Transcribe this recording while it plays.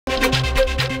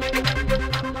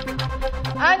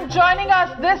And joining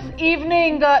us this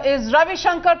evening is Ravi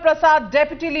Shankar Prasad,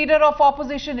 Deputy Leader of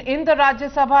Opposition in the Rajya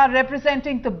Sabha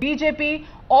representing the BJP.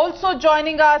 Also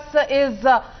joining us is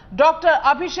Dr.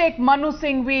 Abhishek Manu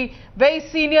Singhvi, very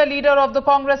senior leader of the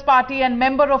Congress Party and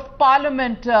Member of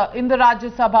Parliament in the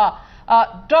Rajya Sabha.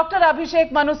 Dr.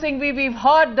 Abhishek Manu Singhvi, we've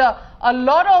heard a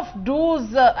lot of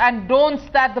do's and don'ts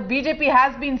that the BJP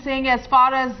has been saying as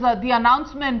far as the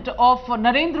announcement of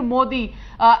Narendra Modi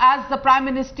as the Prime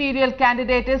Ministerial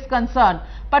candidate is concerned.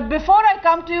 But before I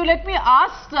come to you, let me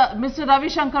ask Mr. Ravi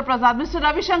Shankar Prasad. Mr.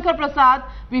 Ravi Shankar Prasad,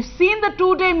 we've seen the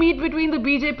two-day meet between the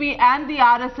BJP and the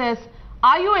RSS.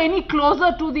 Are you any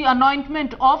closer to the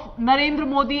anointment of Narendra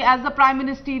Modi as the Prime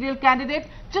Ministerial candidate?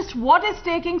 Just what is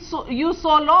taking you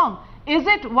so long? Is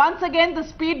it once again the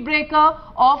speed breaker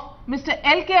of Mr.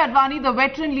 L.K. Advani, the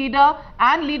veteran leader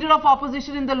and leader of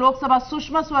opposition in the Lok Sabha,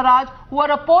 Sushma Swaraj, who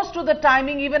are opposed to the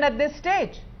timing even at this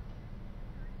stage?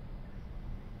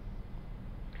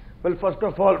 Well, first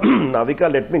of all,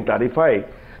 Navika, let me clarify.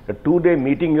 The two-day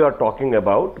meeting you are talking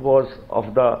about was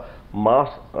of the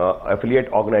mass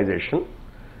affiliate organization,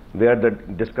 where the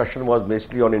discussion was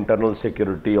basically on internal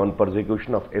security, on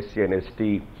persecution of SC and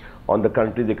ST, on the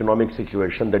country's economic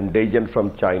situation, the invasion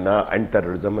from China and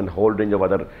terrorism and whole range of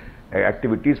other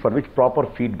activities for which proper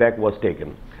feedback was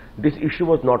taken. This issue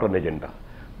was not on agenda.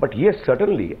 But yes,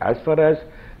 certainly, as far as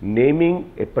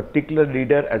naming a particular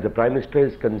leader as the Prime Minister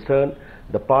is concerned,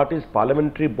 the party's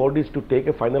parliamentary bodies to take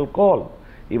a final call.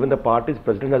 Even the party's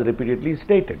president has repeatedly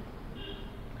stated.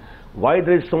 Why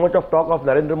there is so much of talk of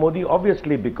Narendra Modi?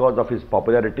 Obviously because of his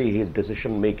popularity, his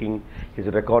decision making, his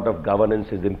record of governance,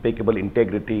 his impeccable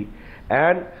integrity,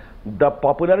 and the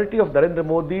popularity of Narendra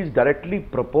Modi is directly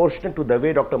proportionate to the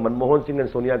way Dr. Manmohan Singh and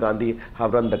Sonia Gandhi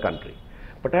have run the country.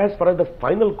 But as far as the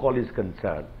final call is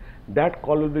concerned, that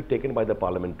call will be taken by the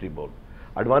parliamentary board.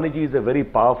 Advani ji is a very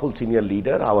powerful senior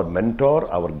leader, our mentor,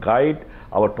 our guide,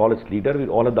 our tallest leader. We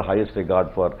all have the highest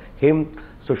regard for him.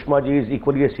 Sushma ji is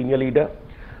equally a senior leader.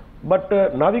 But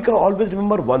Navika, always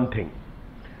remember one thing.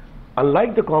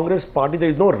 Unlike the Congress party, there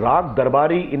is no Rag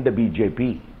Darbari in the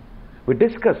BJP. We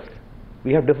discuss,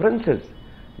 we have differences,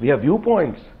 we have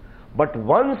viewpoints. But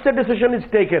once a decision is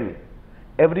taken,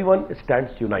 everyone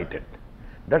stands united.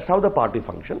 That's how the party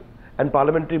functions, and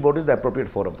parliamentary board is the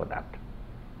appropriate forum for that.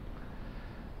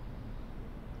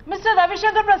 Mr. Ravi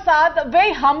Shankar Prasad,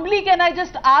 very humbly can I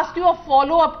just ask you a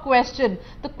follow-up question.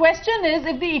 The question is,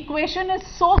 if the equation is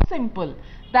so simple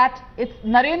that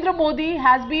Narendra Modi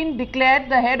has been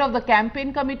declared the head of the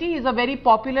campaign committee, he is a very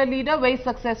popular leader, very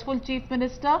successful chief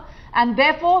minister, and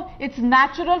therefore it's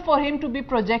natural for him to be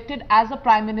projected as a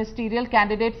prime ministerial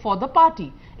candidate for the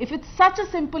party. If it's such a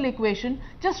simple equation,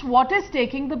 just what is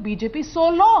taking the BJP so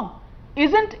long?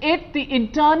 Isn't it the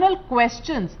internal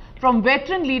questions from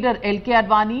veteran leader L.K.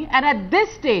 Advani? And at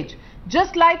this stage,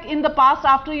 just like in the past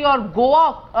after your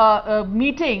Goa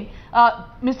meeting,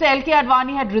 Mr. L.K.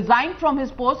 Advani had resigned from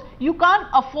his post, you can't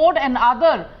afford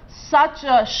another such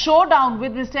showdown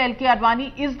with Mr. L.K.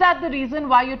 Advani. Is that the reason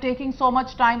why you're taking so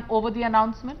much time over the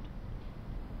announcement?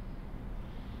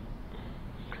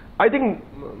 I think,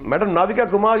 Madam Navika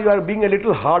Kumar, you are being a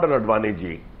little hard on Advani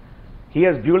ji. He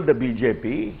has built the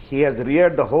BJP. He has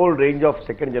reared the whole range of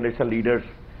second generation leaders,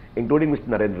 including Mr.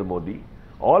 Narendra Modi.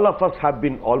 All of us have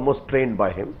been almost trained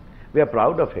by him. We are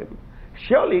proud of him.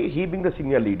 Surely, he being the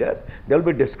senior leader, there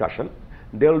will be discussion,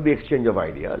 there will be exchange of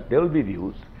ideas, there will be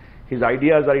views. His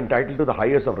ideas are entitled to the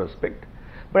highest of respect.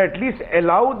 But at least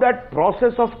allow that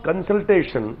process of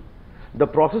consultation, the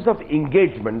process of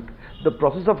engagement, the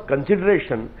process of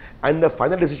consideration, and the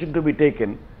final decision to be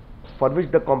taken, for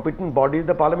which the competent body is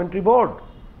the parliamentary board.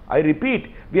 I repeat,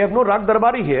 we have no Rag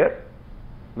Darbari here,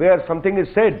 where something is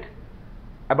said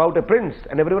about a prince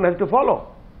and everyone has to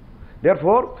follow.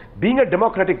 Therefore, being a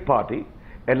democratic party,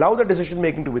 allow the decision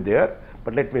making to be there,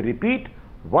 but let me repeat,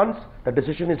 once the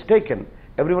decision is taken,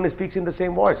 everyone speaks in the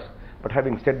same voice. But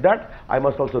having said that, I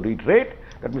must also reiterate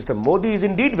that Mr. Modi is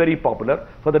indeed very popular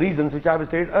for the reasons which I have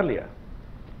stated earlier.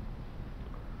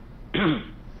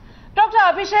 Dr.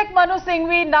 Abhishek Manu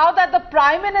Singhvi, now that the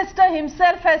Prime Minister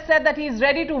himself has said that he is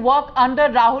ready to work under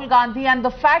Rahul Gandhi, and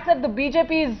the fact that the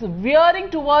BJP is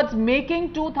veering towards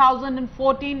making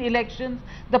 2014 elections,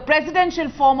 the presidential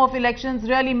form of elections,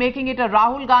 really making it a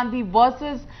Rahul Gandhi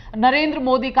versus Narendra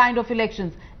Modi kind of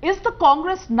elections, is the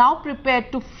Congress now prepared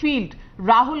to field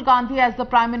Rahul Gandhi as the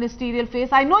Prime Ministerial face?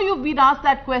 I know you've been asked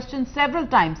that question several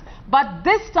times, but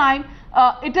this time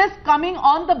it is coming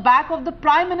on the back of the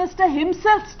Prime Minister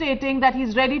himself stating that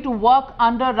he's ready to work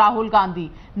under Rahul Gandhi.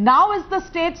 Now is the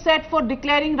stage set for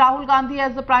declaring Rahul Gandhi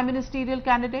as the Prime Ministerial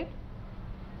candidate?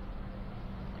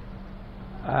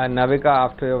 Navika,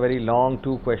 after your very long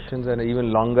 2 questions and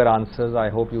even longer answers, I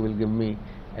hope you will give me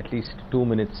at least 2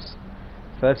 minutes.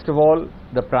 First of all,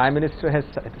 the Prime Minister has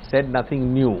said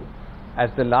nothing new. As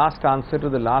the last answer to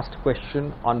the last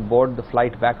question on board the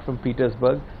flight back from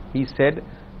Petersburg, he said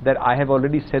that I have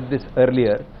already said this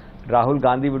earlier. Rahul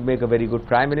Gandhi would make a very good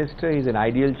Prime Minister. He's an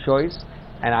ideal choice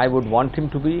and I would want him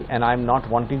to be, and I'm not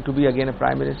wanting to be again a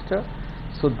Prime Minister.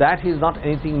 So that is not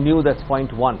anything new. That's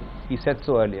point 1. He said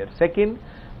so earlier. Second,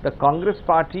 the Congress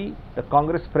party, the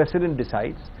Congress president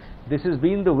decides. This has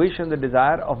been the wish and the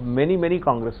desire of many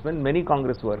congressmen, many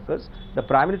Congress workers. The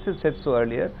Prime Minister said so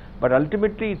earlier, but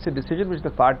ultimately it's a decision which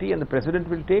the party and the president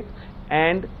will take,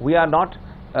 and we are not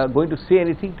going to say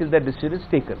anything till that decision is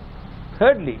taken.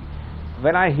 Thirdly,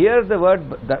 when I hear the word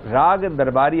Rag and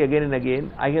Darbari again and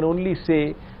again, I can only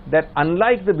say that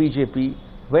unlike the BJP,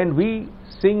 when we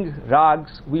sing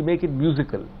rags, we make it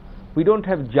musical. We don't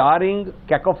have jarring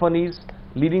cacophonies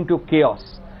leading to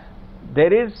chaos.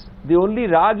 There is the only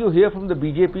rag you hear from the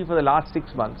BJP for the last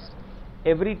 6 months,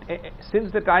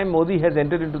 since the time Modi has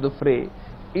entered into the fray,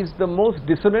 is the most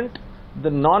dissonant, the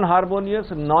non-harmonious,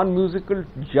 non-musical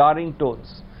jarring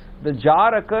tones. The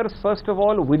jar occurs first of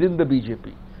all within the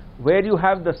BJP, where you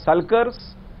have the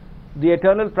sulkers, the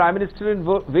eternal Prime Minister in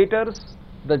waiters,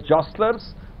 the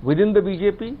jostlers within the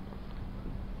BJP.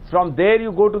 From there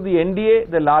you go to the NDA,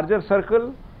 the larger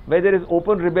circle, where there is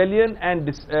open rebellion and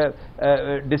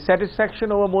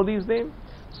dissatisfaction over Modi's name.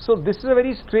 So this is a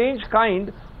very strange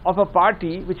kind of a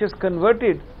party which has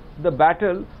converted the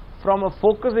battle from a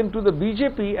focus into the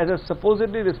BJP as a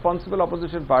supposedly responsible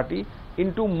opposition party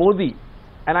into Modi.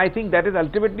 And I think that is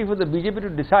ultimately for the BJP to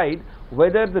decide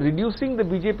whether reducing the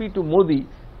BJP to Modi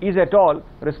is at all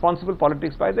responsible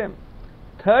politics by them.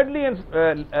 Thirdly,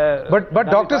 but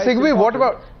Dr. Singhvi, what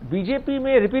about BJP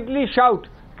may repeatedly shout?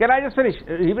 Can I just finish?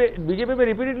 BJP may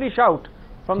repeatedly shout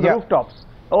from the rooftops,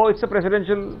 oh, it's a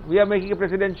presidential, we are making a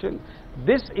presidential.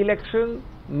 This election,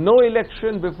 no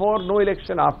election before, no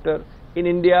election after in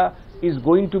India is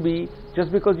going to be,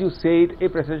 just because you say it, a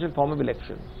presidential form of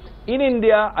election. In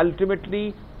India,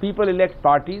 ultimately, people elect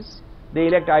parties, they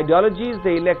elect ideologies,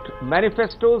 they elect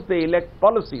manifestos, they elect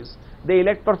policies, they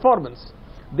elect performance.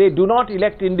 They do not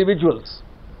elect individuals.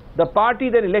 The party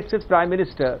then elects its Prime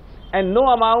Minister, and no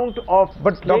amount of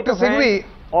But Dr. Singhvi,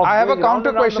 I have a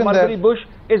counter question there. Bush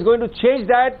is going to change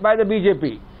that by the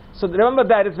BJP. So remember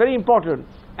that, it's very important.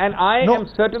 And I am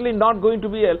certainly not going to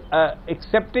be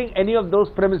accepting any of those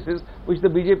premises which the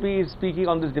BJP is speaking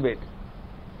on this debate.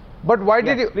 But why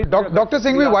did you, Dr.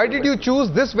 Singhvi, why did you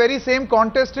choose this very same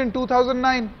contest in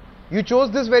 2009? You chose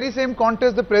this very same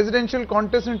contest, the presidential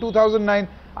contest in 2009.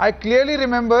 I clearly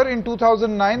remember in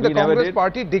 2009 the Congress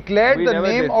party declared the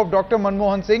name of Dr.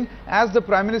 Manmohan Singh as the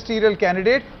prime ministerial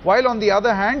candidate, while on the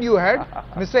other hand you had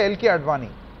Mr. L.K. Advani.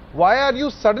 Why are you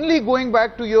suddenly going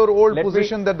back to your old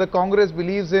position that the Congress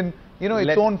believes in, you know,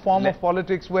 its own form of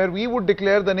politics, where we would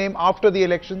declare the name after the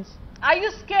elections? Are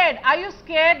you scared? Are you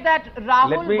scared that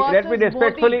Rahul versus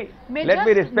Modi may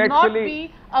just not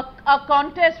be a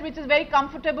contest which is very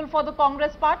comfortable for the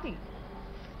Congress party?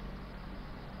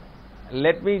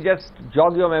 Let me just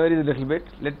jog your memories a little bit.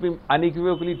 Let me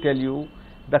unequivocally tell you,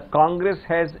 the Congress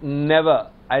has never,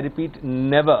 I repeat,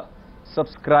 never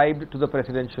subscribed to the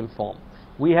presidential form.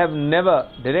 We have never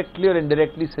directly or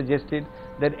indirectly suggested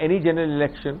that any general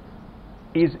election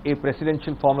is a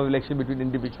presidential form of election between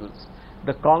individuals.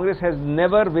 The Congress has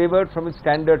never wavered from its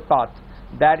standard path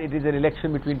that it is an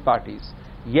election between parties.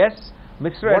 Yes,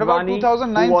 Mr. Advani,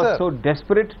 who was so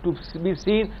desperate to be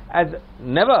seen as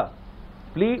never.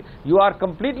 Please, you are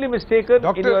completely mistaken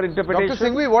in your interpretation. Dr.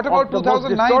 Singhvi, what about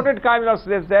 2009? The distorted kind of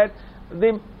says that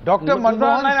Dr.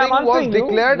 Manmohan Singh was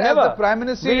declared as the prime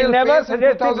ministerial face in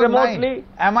 2009.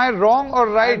 Am I wrong or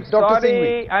right, Dr.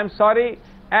 Singhvi? I'm sorry.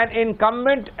 An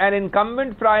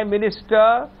incumbent prime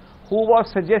minister who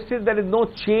was suggested there is no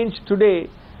change today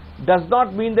does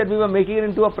not mean that we were making it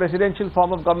into a presidential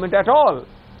form of government at all.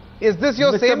 Is this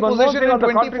your same position in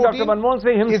 2014? Dr. Manmohan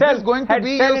Singh himself is this going to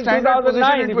be your standard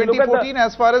position in 2014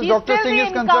 as far as Dr. Singh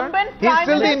is concerned? He's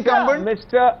still the incumbent.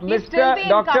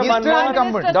 Dr.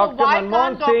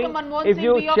 Manmohan Singh, if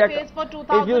you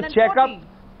check up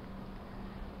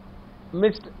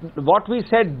what we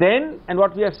said then and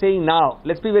what we are saying now,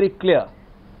 let's be very clear.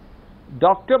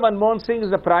 Dr. Manmohan Singh is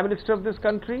the Prime Minister of this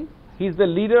country. He is the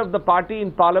leader of the party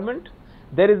in Parliament.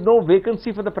 There is no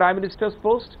vacancy for the Prime Minister's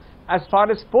post. As far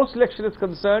as post-election is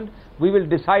concerned, we will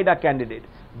decide our candidate.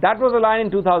 That was the line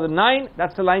in 2009,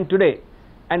 that's the line today.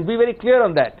 And be very clear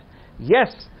on that.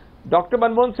 Yes, Dr.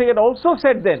 Manmohan Singh had also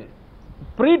said then,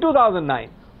 pre-2009,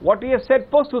 what he has said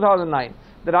post-2009,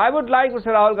 that I would like Mr.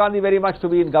 Rahul Gandhi very much to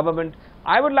be in government.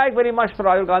 I would like very much for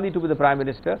Rahul Gandhi to be the Prime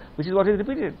Minister, which is what is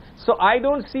repeated. So I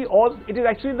don't see it is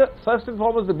actually first and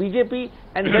foremost the BJP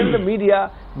and then the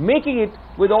media making it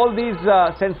with all these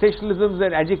sensationalisms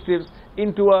and adjectives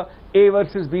into A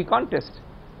versus B contest.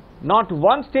 Not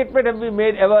one statement have we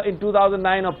made ever in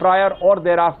 2009 or prior or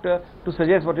thereafter to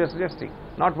suggest what you are suggesting.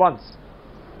 Not once.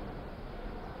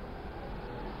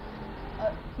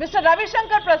 Mr. Ravi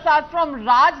Shankar Prasad, from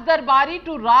Raj Darbari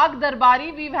to Rag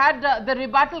Darbari, we've had the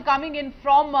rebuttal coming in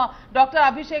from Dr.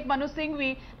 Abhishek Manu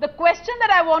Singhvi. The question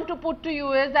that I want to put to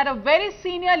you is that a very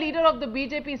senior leader of the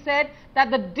BJP said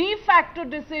that the de facto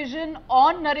decision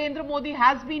on Narendra Modi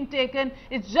has been taken.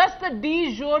 It's just the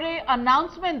de jure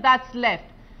announcement that's left.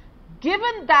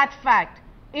 Given that fact,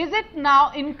 is it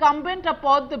now incumbent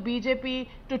upon the BJP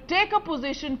to take a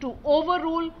position to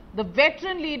overrule the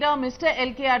veteran leader Mr.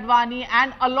 L.K. Advani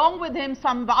and along with him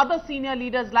some other senior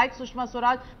leaders like Sushma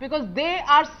Swaraj, because they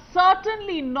are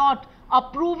certainly not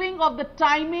approving of the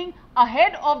timing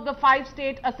ahead of the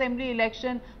 5-state assembly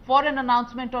election for an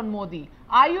announcement on Modi?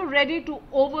 Are you ready to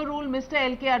overrule Mr.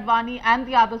 L.K. Advani and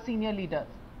the other senior leaders?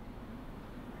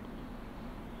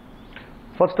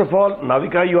 First of all,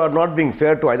 Navika, you are not being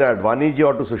fair to either Advani ji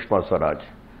or to Sushma Swaraj.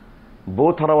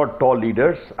 Both are our tall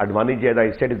leaders. Advani ji, as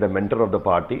I said, is the mentor of the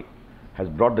party, has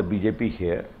brought the BJP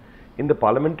here. In the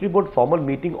parliamentary board formal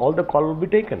meeting, all the call will be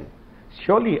taken.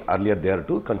 Surely, earlier there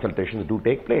too, consultations do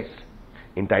take place,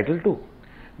 entitled to.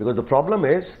 Because the problem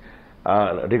is,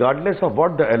 regardless of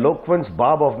what the eloquence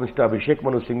barb of Mr. Abhishek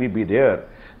Manu Singhvi be there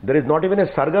is not even a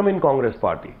sargam in Congress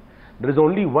party. There is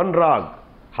only one rag.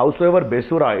 Howsoever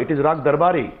Besura, it is Rag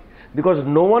Darbari, because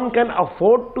no one can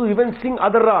afford to even sing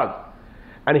other rag.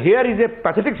 And here is a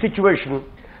pathetic situation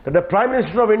that the Prime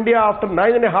Minister of India after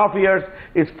 9.5 years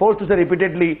is forced to say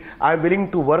repeatedly, I am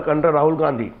willing to work under Rahul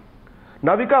Gandhi.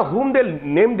 Navika, whom they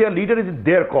name their leader is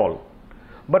their call.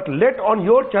 But on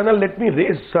your channel, let me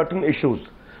raise certain issues.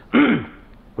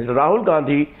 Mr. Rahul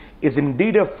Gandhi is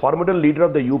indeed a formidable leader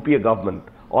of the UPA government,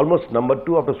 almost number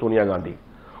 2 after Sonia Gandhi.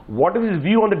 What is his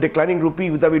view on the declining rupee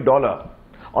vis-a-vis dollar,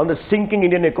 on the sinking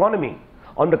Indian economy,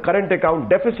 on the current account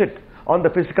deficit, on the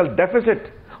fiscal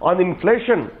deficit, on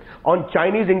inflation, on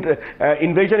Chinese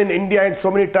invasion in India and so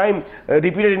many times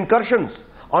repeated incursions,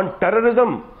 on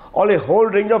terrorism, on a whole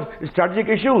range of strategic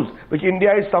issues which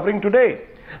India is suffering today?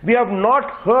 We have not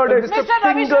heard a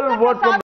single word from